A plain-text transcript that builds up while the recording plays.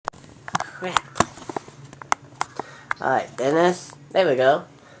crap. Alright, Dennis. There we go.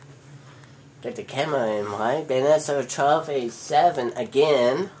 Get the camera in right. Dennis, so 1287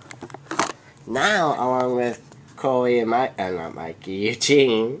 again. Now, along with Corey and not Mikey,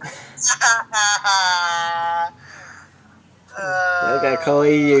 Eugene. I got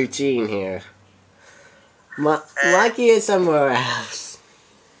Corey and Eugene here. Mikey is somewhere else.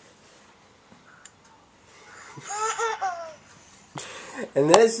 And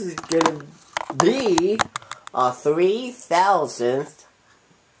this is gonna be our 3,000th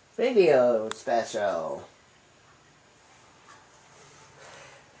video special.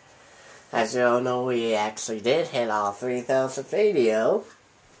 As you all know, we actually did hit our 3,000th video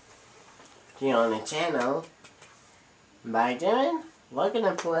here on the channel. By doing, we're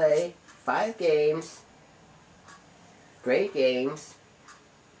gonna play 5 games, great games,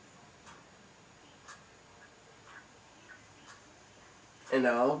 and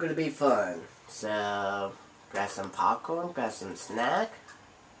they're all gonna be fun. So, grab some popcorn, grab some snack.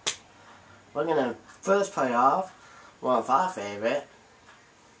 We're gonna first play off one of our favorite,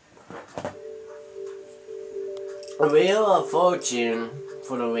 Wheel of Fortune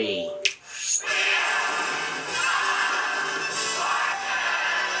for the Wii.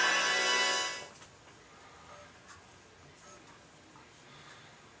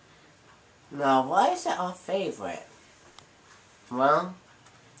 Now, why is it our favorite? Well,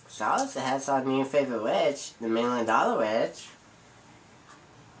 Charlotte has our new favorite witch, the $1 Million Witch.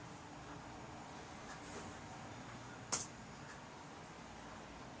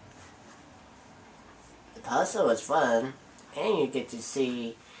 The puzzle was fun, and you get to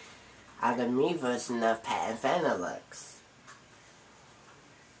see how the me version of Pat and Fanta looks.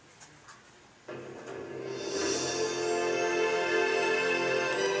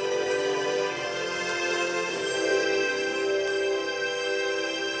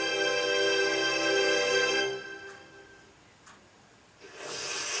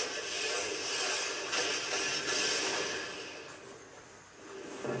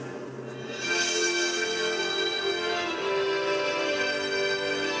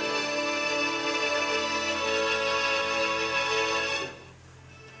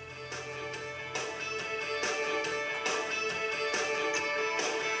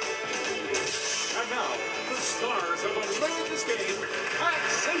 Now, the stars of America's Game, Pat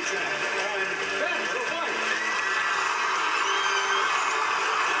Sajak and Vanilla White.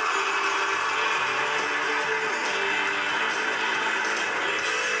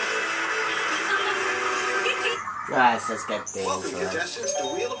 Alright, let's get the intro.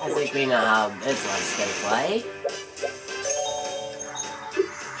 I think we know how this one's gonna play.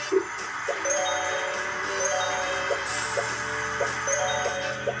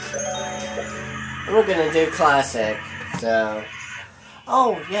 We're gonna do classic, so...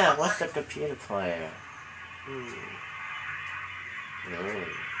 Oh, yeah, what's the computer player?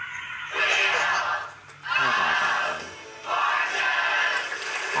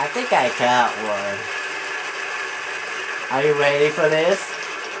 I think I got one. Are you ready for this?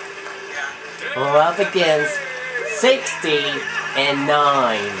 We're up against 60 and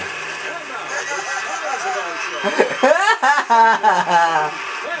 9.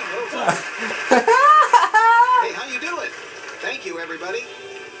 Hey, how you doing? Thank you, everybody.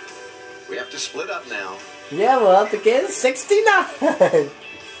 We have to split up now. Yeah, we're up against 69.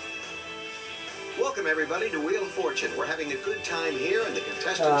 Welcome, everybody, to Wheel of Fortune. We're having a good time here, and the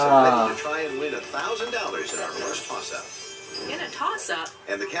contestants are ready to try and win $1,000 in our first toss-up. In a toss-up?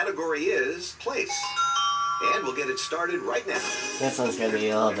 And the category is place. And we'll get it started right now. This one's gonna be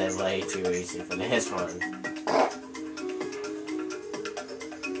a little bit way too easy for this one.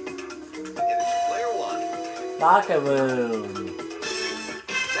 Locker room.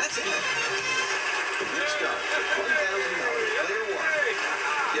 That's it. The good start for $1,000. Player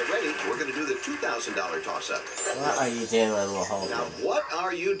 1. Get ready. We're going to do the $2,000 toss-up. What are you doing, little Hulk? Now, what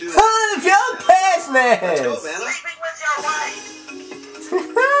are you doing? Your business! Let's go, Vanna. Sleeping with your wife.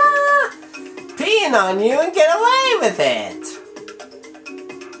 Peeing on you and get away with it.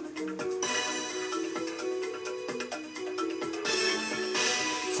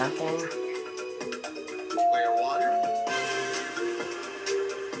 Something?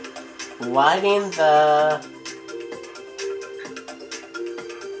 Riding the...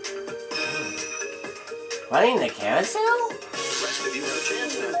 Riding the carousel? The rest of you have a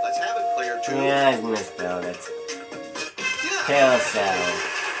chance now. Let's have it, player 2. Yeah, I misspelled it. Yeah. Carousel.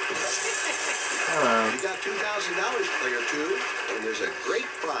 You got $2,000, player 2, and there's a great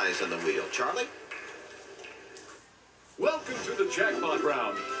prize on the wheel. Charlie? Welcome to the jackpot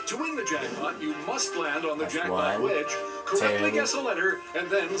round. To win the jackpot, you must land on the That's jackpot one. wedge Correctly 2. guess a letter and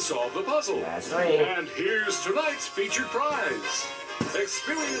then solve the puzzle. That's 3. And here's tonight's featured prize.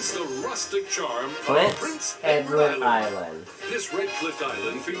 Experience the rustic charm of Prince Edward Island. Island. This red-cliffed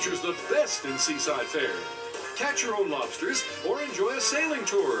island features the best in seaside fare. Catch your own lobsters or enjoy a sailing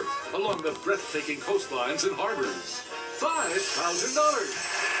tour along the breathtaking coastlines and harbors. $5,000.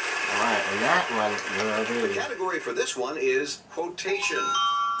 Alright, and that one will The be... category for this one is quotation.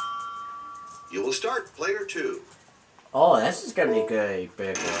 You will start player 2. Oh, this is gonna be a good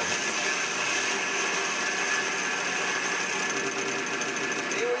big one.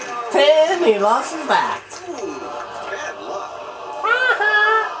 Here we are. Tim, he lost his bat. Ooh, bad luck.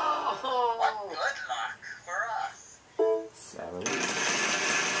 What good luck for us. 7.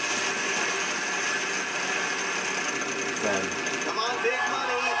 7. Come on, big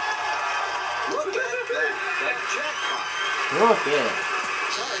money. Look at that. The jackpot. Look at it.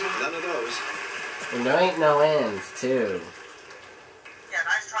 Sorry, none of those. And there ain't no ends, too. Yeah,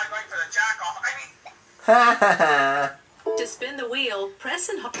 nice try going for the jack off. I mean, Ha ha ha. to spin the wheel, press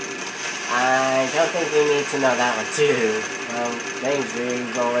and hold. I don't think we need to know that one, too. Well, thanks, we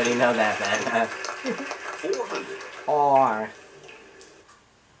already know that then. 400. Or...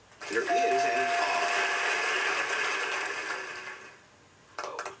 There is an R.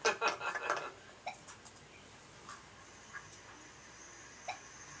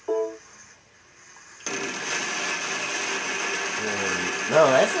 No,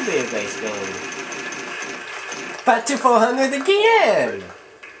 that should be a base game. Back to 400 again!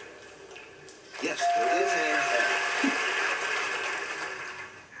 Yes, there is an F.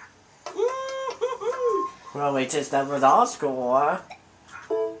 Well, we just doubled our score.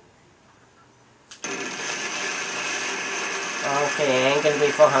 Okay, ain't gonna be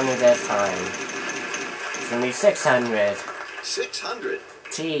 400 this time. It's gonna be 600. 600.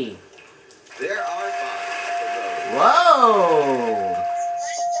 T. There are 5 of Whoa!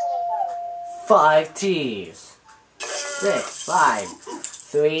 5 T's. 6, 5,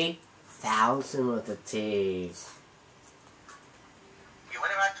 3,000 with the T's. You would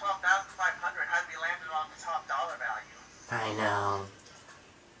have had 12,500 had we landed on the top dollar value. I know. those.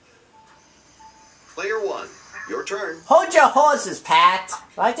 Player 1, your turn. Hold your horses, Pat.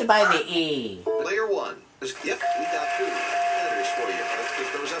 Right to by the E. Player 1. Yep, we got 2 letters for you. Let's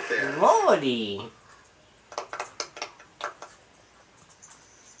get those up there. Lordy.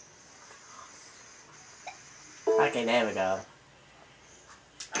 Okay, there we go.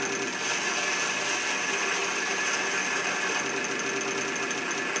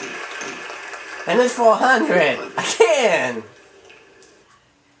 And it's 400! Again!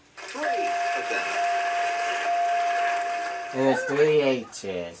 3 of them. And it's 3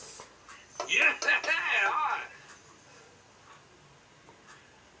 H's. Yeah!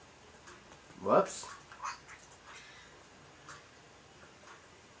 Whoops.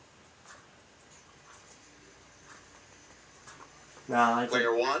 Now, let's...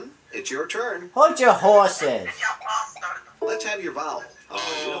 Player 1, it's your turn. Hold your horses! Yeah, boss started the Let's have your vowel.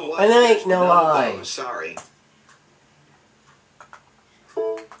 Oh, you know what? And there ain't There's no none of I. those. Sorry.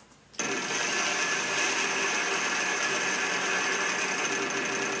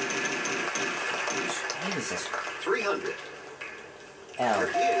 Jesus. 300. L. There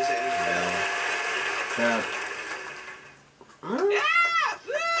is an L.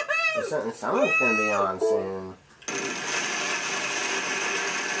 There's something someone's gonna be on soon.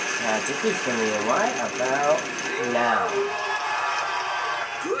 I think he's gonna be right about now.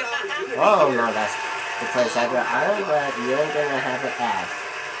 Good opportunity. Oh here. no, that's the Prince Edward Island, but you ain't gonna have an F.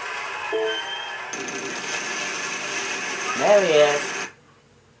 There he is.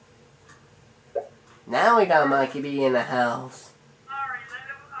 Now we got Monkey B in the house. Sorry, I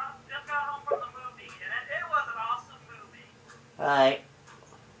just got home from the movie, and it was an awesome movie. Alright.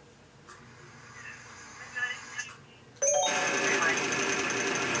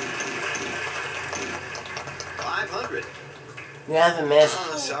 $500. You haven't missed.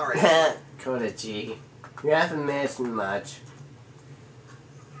 Oh, sorry. Go to G. You haven't missed much.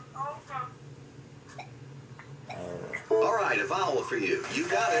 All right, a vowel for you. You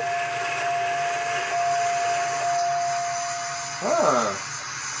got it. Huh.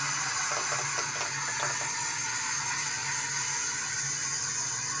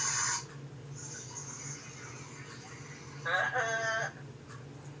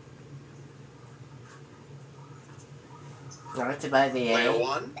 Right to buy the Player A.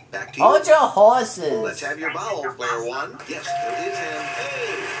 1, back to you. Hold your horses. Let's have your vowel, player 1. Yes, there is an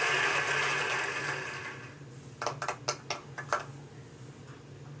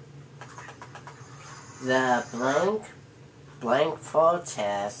A. The blank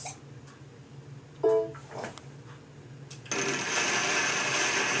protest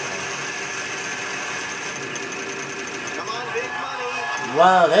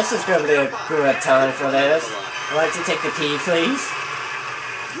Wow, this is going to be a good time for this. I'd like to take a pee, please.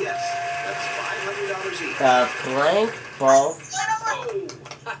 Yes, that's $500 each. The blank ball.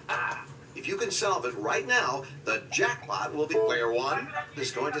 Oh, if you can solve it right now, the jackpot will be. Player one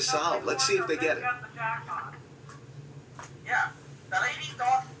is going to solve. Let's see if they get it. Yeah, the lady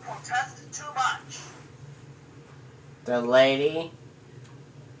don't protest too much. The lady.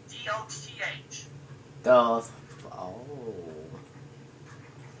 DOTH. Those. Oh.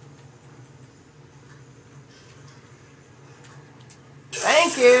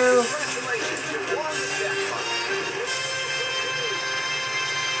 Thank you. Congratulations, you won the jackpot.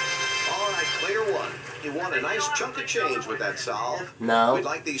 All right, player one. You won a nice chunk of change with that solve. No. We'd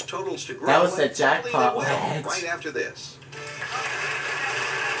like these totals to grow. That was the and hopefully jackpot they will, match. right after this.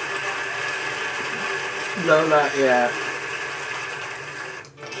 No, not yet.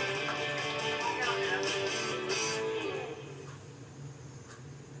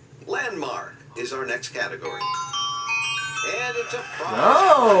 Landmark is our next category. And it's a prize.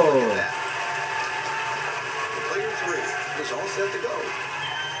 No. Look at that. Player three is all set to go.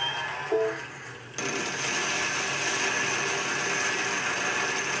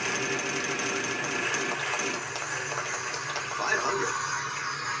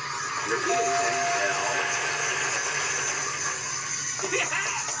 Your is an L.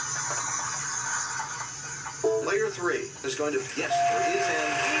 Player three is going to. Yes, there is an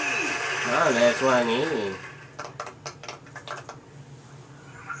E. Oh, that's what I need.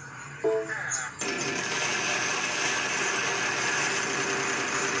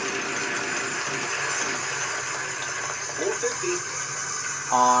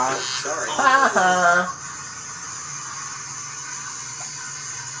 $450. R. Sorry. Haha.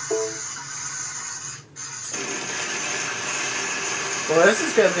 Well, this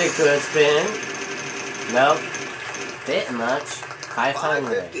is gonna be a good spin. Nope. Bit much.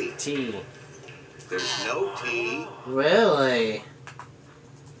 500. T. There's no T. Really?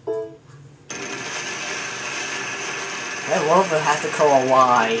 That Wolfer has to call a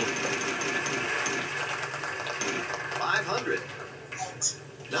Y. 500.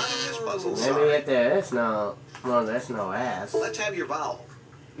 Not in this puzzle, Maybe sorry. if there is no... Well, there's no S. Let's have your vowel.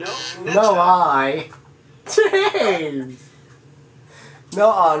 No, next No time. I. James! No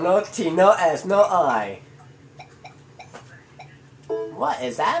R, no T, no S, no I. What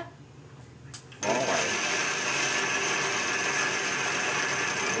is that? Boy.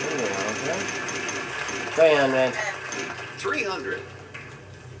 300. 300.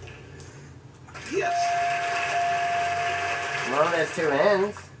 Yes. Well, there's two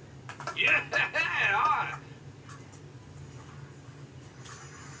ends. Yeah!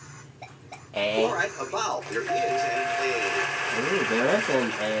 A. All right, a vowel. There is an A. Ooh, there is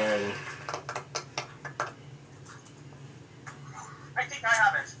an A. I think I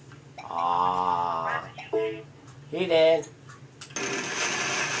have it. Ah. Where did you be? He did.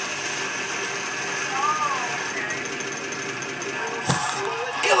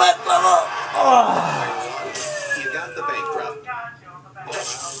 Come on, Bubble! Oh. You got the bankrupt.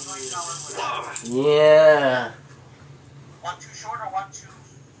 Yeah. One too short or one too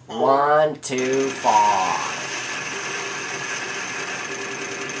long? 1 too far.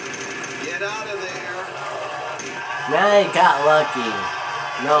 Get out of there. Now he got lucky.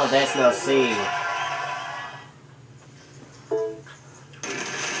 No, there's no C.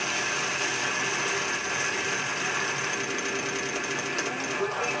 Could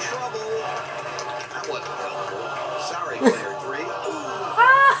be trouble. That wasn't helpful. Sorry, player three.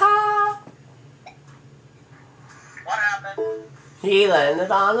 What happened? He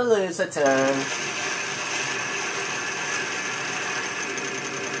landed on a loser turn.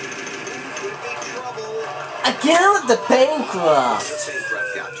 Could be trouble. Again with the bankrupt. The bankrupt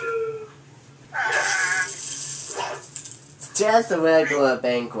got you. Just a regular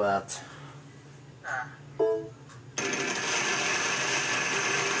bankrupt.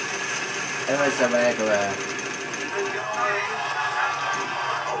 It was a regular.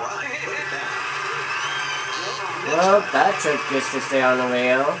 All right, put it back. Well, that trick gets to stay on the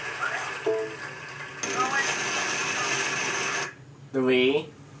wheel. The Wii.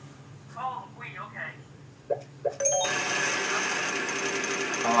 Oh, we, okay.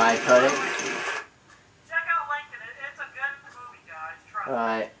 Oh, I put it. Check out Lincoln. It's a good movie, guys. Trust me.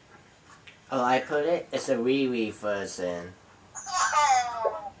 Alright. Oh, I put it. It's a Wii version.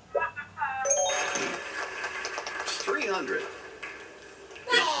 Oh. 300.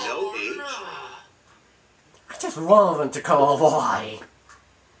 There's no H. I just want them to call a Y.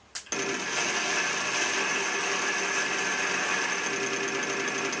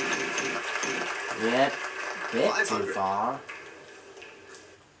 Yep. Bit too 500. far.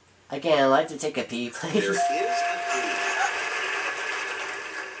 Again, I'd like to take a pee, There please. is a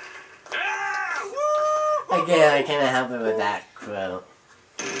clue. Again, I can't help it with that quote.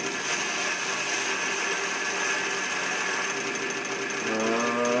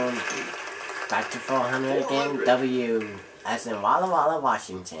 Back to 400 again. 400. W, as in Walla Walla,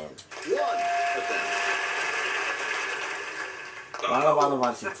 Washington. One of them. Walla Walla,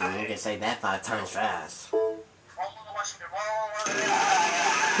 Washington. You can say that 5 times fast.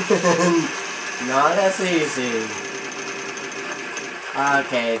 Not as easy.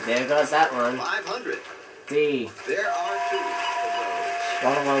 Okay, there goes that one. 500. D. There are 2 of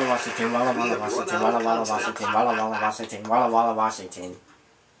Walla Walla, Washington. Walla Walla, Washington. Walla Walla, Washington. Walla Walla, Washington. Walla Walla, Washington.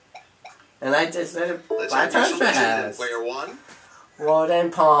 And I just said it those. Let's 5 have your times solution then, fast. player 1.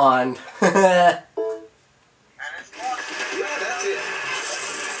 Warden Pond. Yeah, that's it.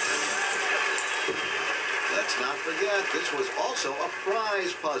 Let's not forget, this was also a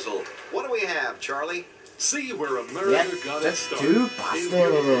prize puzzle. What do we have, Charlie? See where America Yep, got just its start. to In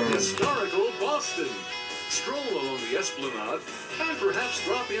beautiful, Boston. historical Boston. Stroll along the Esplanade and perhaps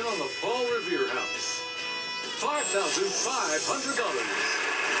drop in on the Paul Revere House. $5,500.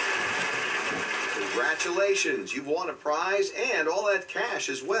 Congratulations, you've won a prize and all that cash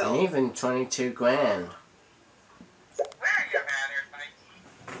as And well. even 22 grand.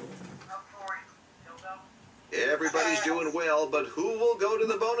 Everybody's doing well, but who will go to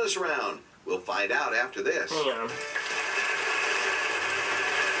the bonus round? We'll find out after this. Hang on.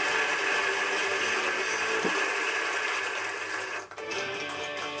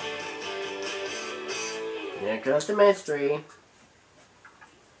 Here goes the mystery.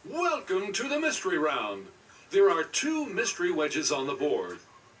 Welcome to the mystery round. There are 2 mystery wedges on the board.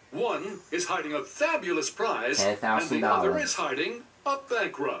 One is hiding a fabulous prize, and the other $10,000. is hiding a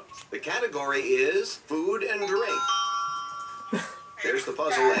bankrupt. The category is food and drink. There's the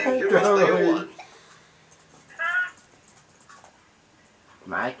puzzle, and here is player 1.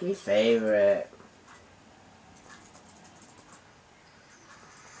 Mikey's favorite.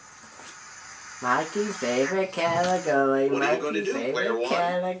 Mikey's favorite category. What are you going to Mikey's do, favorite player 1?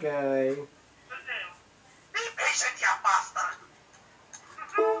 category. Be patient, you bastard.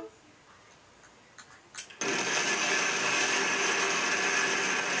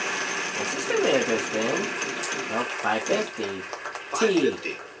 This is gonna be a good spin. Nope, 550. T.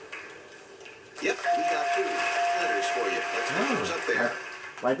 550. Yep, we got 2 letters for you. Let's put those up there.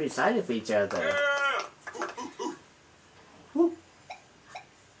 Right beside of each other. Woo.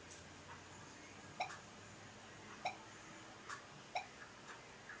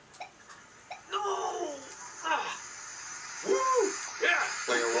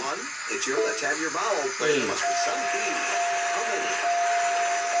 Player 1, it's your let's have your vowel. Player must be some key. How many?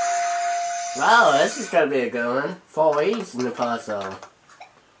 Wow, this is gonna be a good one. 4 E's in the puzzle.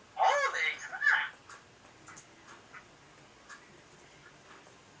 Holy crap.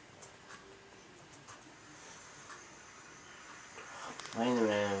 Wait a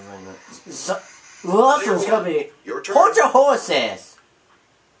minute. So, the last one's gonna be. Your turn. Hold your horses!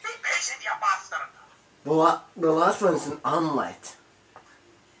 Be patient, you bastard. The last one's an omelet.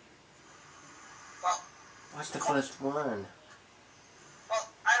 Well, What's the first one?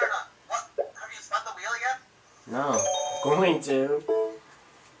 I don't know. What? Have you spun the wheel yet? No. Going to.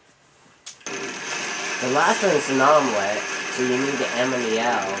 The last one's an omelet, so you need the M and the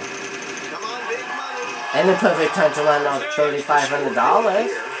L. Come on, big money. And the perfect time to land on $3,500. No,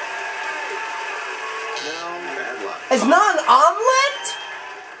 bad luck. It's not an omelet?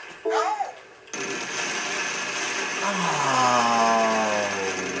 No. Oh.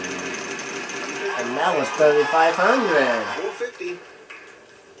 And that was $3,500. 450.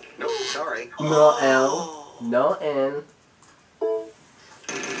 No, sorry. No L, no N.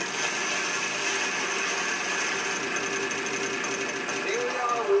 Here we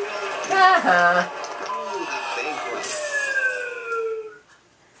are, Will. Haha. Oh, the bankrupt.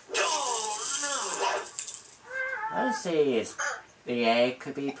 Let's see. The A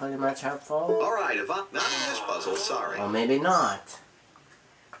could be pretty much helpful. All right, not in this puzzle, sorry. Or maybe not.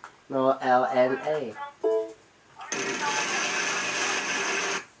 No L, N, A.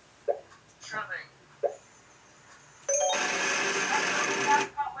 Sure thing.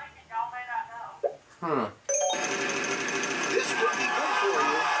 This could be good for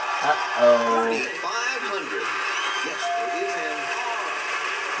you. Uh-oh. 3,500. Yes, there is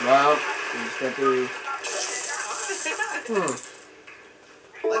an R. Well, it's gonna be...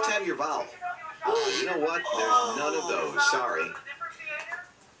 Let's have your vowel. You know what? There's none of those. Sorry.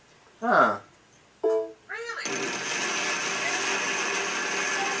 Huh. Really?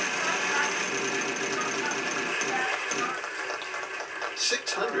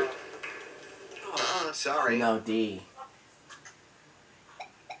 600. sorry. No D.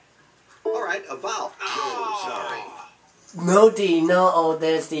 All right, a vowel. No, sorry. No D, no O,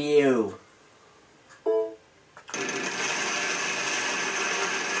 there's the U.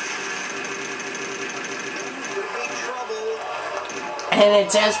 Could be trouble. And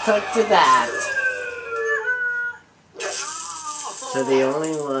it just took to that. So the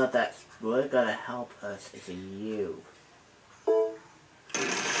only word that's really gonna help us is a U.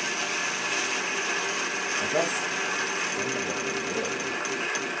 I guess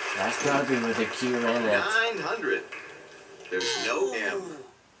that's gotta be with a Q in it. 900. There's no M.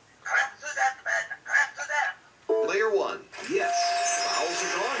 Clap to that, man. Clap to that. Player 1. Yes. Vowels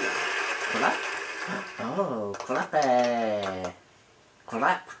are gone now. Clap? Oh, clappy.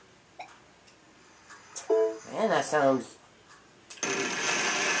 Clap. Man, that sounds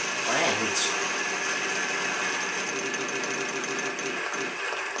French.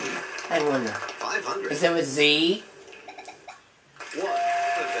 I wonder, 500. is it with Z? 1.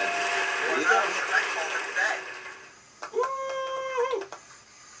 There you go.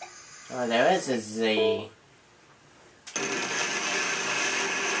 Oh, there is a Z.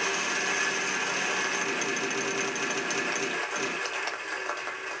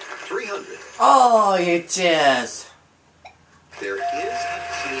 Oh, you just There is a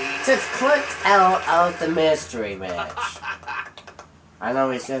T. just clicked out of the mystery match. I know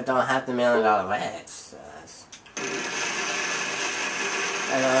we still don't have the $1 million match. So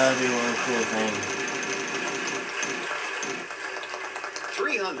I know that'd be one cool thing.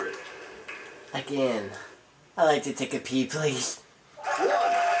 300. Again, I'd like to take a pee, please. 1.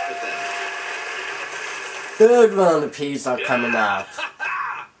 But then, Third round of peas are coming up.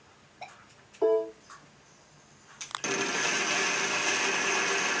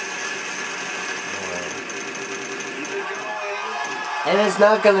 keep it going. And it's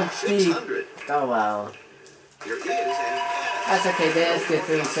not gonna be. 600. Oh well. There is an That's okay, there's the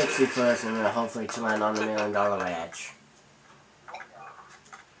 360 first and then hopefully to land on the $1 million match.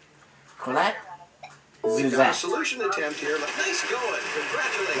 Correct? We've got a Zuzette. solution attempt here. Nice going.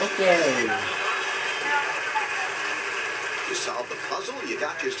 Congratulations. Okay. You solved the puzzle. You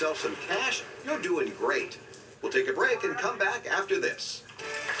got yourself some cash. You're doing great. We'll take a break and come back after this.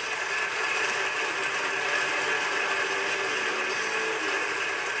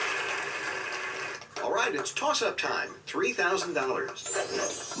 All right, it's toss-up time.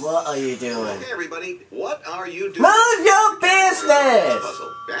 $3,000. What are you doing? Okay, everybody, what are you doing? Mind your business!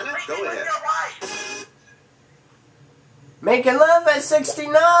 Puzzle. Banner, go ahead. Making love at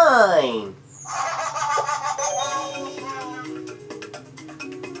 69!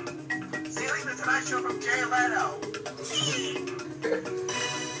 Stealing the Tonight Show from Jay Leno.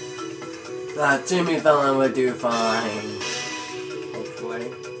 Jimmy Fallon would do fine.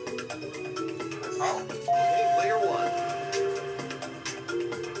 Hopefully. Okay, player 1.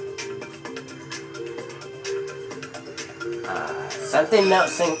 Something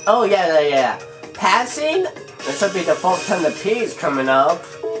melting. Oh, yeah. Passing? This will be the fourth time the P is coming up.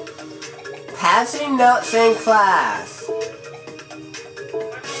 Passing notes in class. You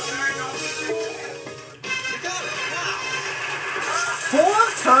got it. Wow.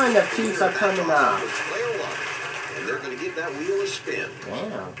 Fourth time the P's are coming up. It's player 1. And they're going to give that wheel a spin.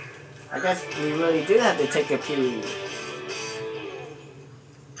 Damn. I guess we really do have to take a P.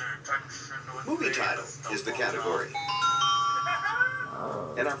 Movie title is the category.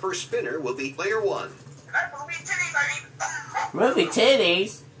 Oh. And our first spinner will be player 1. That movie titties, I mean. Movie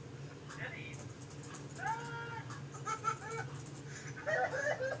titties?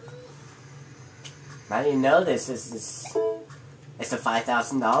 Now you know this is it's a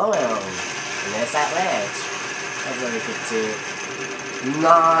 $5,000 round. And there's that wedge. That's really good too.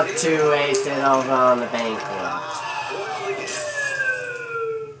 Not to waste it over on the bankrupt.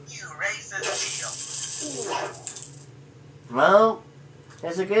 You racist deal. Well,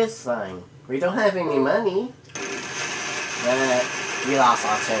 there's a good sign. We don't have any money. But we lost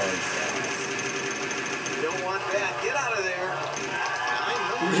our turns. You don't want that. Get out of there.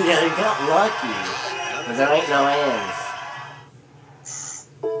 Yeah, we got lucky. But there ain't no ends.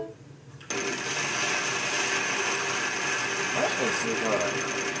 What is he doing?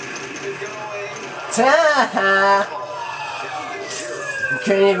 Keep it going. Ta-ha! Down to 0. You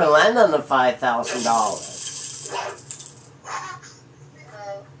couldn't even land on the $5,000.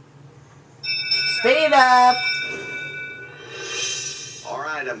 Speed up! All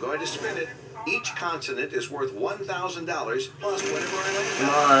right, I'm going to spin it. Each consonant is worth $1,000 plus whatever I land. Come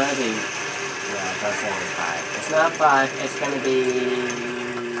on, Eddie. No, don't say it's 5. It's not 5. It's gonna be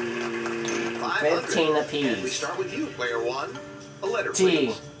 15 And we apiece. start with you, player 1. A letter, T.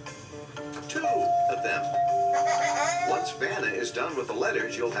 please. 2. of them. Once Vanna is done with the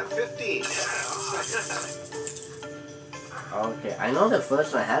letters, you'll have 15 seconds. Okay, I know the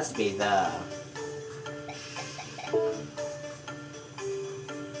first one has to be the...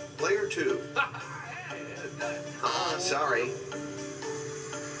 Player 2. Sorry.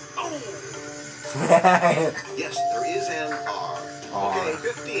 Yes, there is an R. Okay,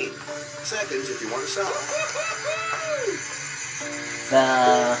 15 seconds if you want to stop.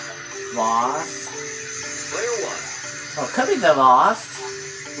 The... Lost? Player 1. Oh, could be the Lost.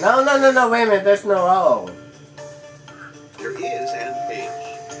 No, wait a minute, there's no O. There is an H.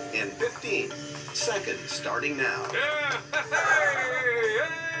 In 15 seconds, starting now.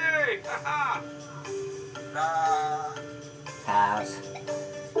 Pass.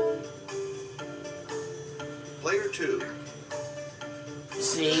 Player 2.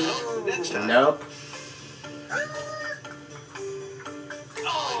 C. Next time. Nope.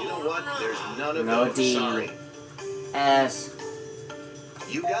 You know what? There's none of No those. D. Sorry. S.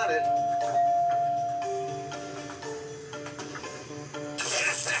 You got it.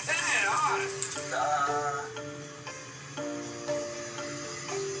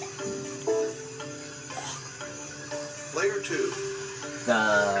 Player 2.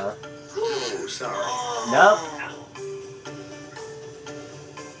 The... Oh, sorry. Nope.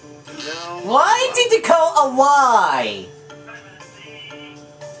 No. Why did you call a Y?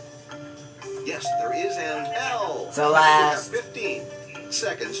 Yes, there is an L. The last... You have 15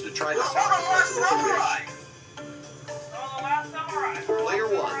 seconds to try to solve the puzzle with the wish. Player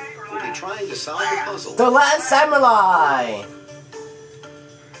 1 will be trying to solve the puzzle. The Last Samurai!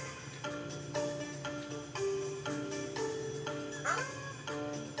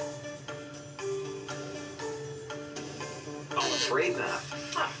 I'm afraid not.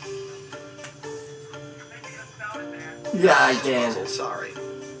 Yeah, I did. Puzzle, sorry.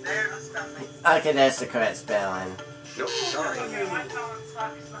 Okay, that's the correct spelling. Nope, sorry.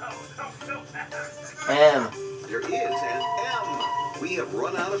 M. There is an M. We have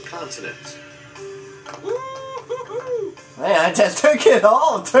run out of consonants. Man, I just took it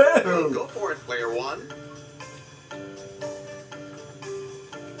all, Okay, too! go for it, player 1.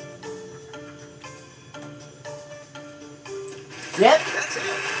 Yep. That's it.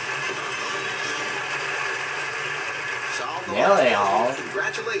 Solve the Now they all.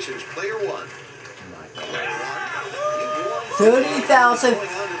 Congratulations, player 1. Player 1, you've won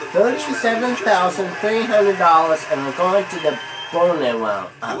 $30,000, going on to the $37,300, and we're going to the bonus round.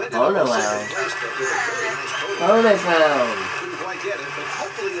 You ended up Bonus in second round. place, but with a very nice total. Bonus round. Couldn't quite get it, but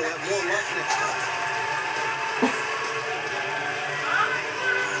hopefully you'll have more luck next time.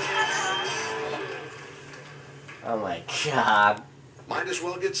 Oh my god. Might as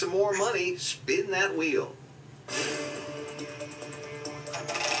well get some more money. Spin that wheel.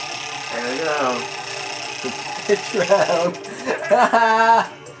 There we go. It's round.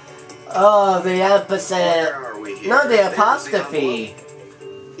 Oh, the ampersand. Where are we here? No, the There's the apostrophe.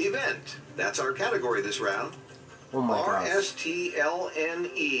 envelope. Event. That's our category this round. Oh my gosh.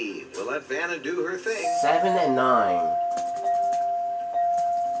 RSTLNE. We'll let Vanna do her thing. 7 and 9.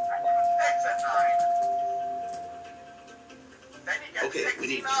 Okay, we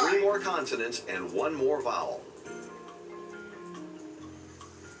need 3 more consonants and 1 more vowel.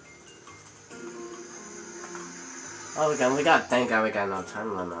 Oh, we got, thank God we got no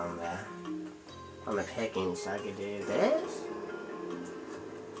time limit on that. On the picking, so I could do this.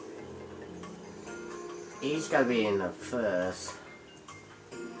 E's gotta be in the first.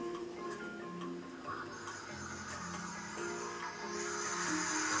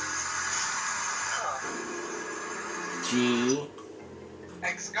 G.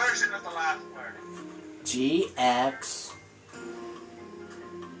 Excursion is the last word. GX.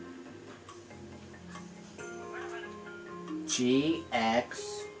 GX.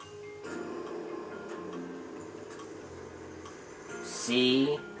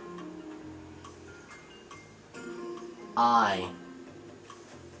 C. I.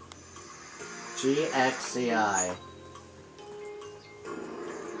 GXCI.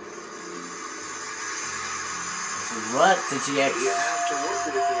 What the GX? You have to work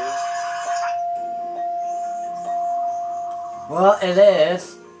with here. Well, it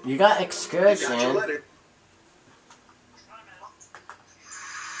is. You got You got your excursion. letter.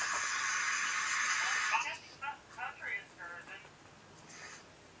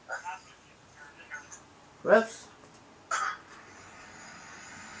 Whoops.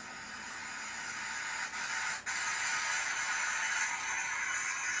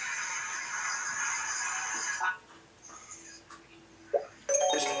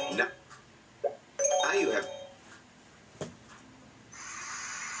 Now you have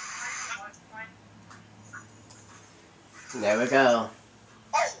There we go.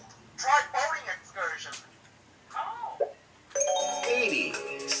 Oh, try boating excursion. Oh. 80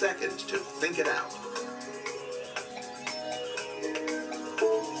 seconds to think it out.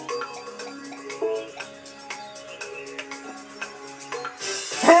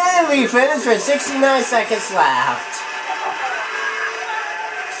 And we finished with 69 seconds left.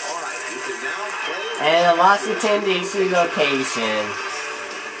 All right, you can now play. And a Washington, D.C. location.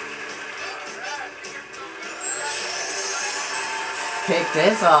 Kick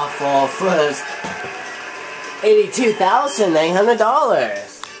this off for first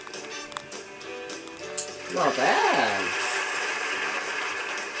 $82,800. Not bad.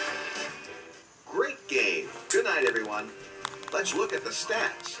 Great game. Good night, everyone. Let's look at the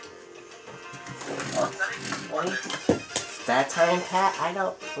stats. That time, Pat? I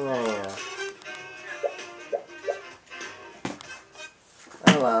don't know.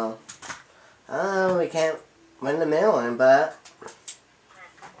 Oh well. We can't win the million, but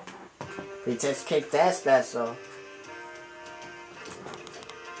we just kicked that special.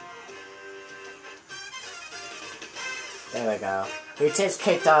 There we go. We just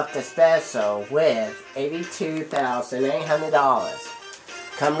kicked off the special with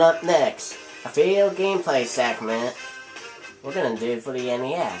 $82,800. Coming up next, a video gameplay segment we're gonna do for the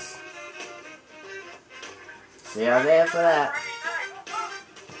NES. See you there for that.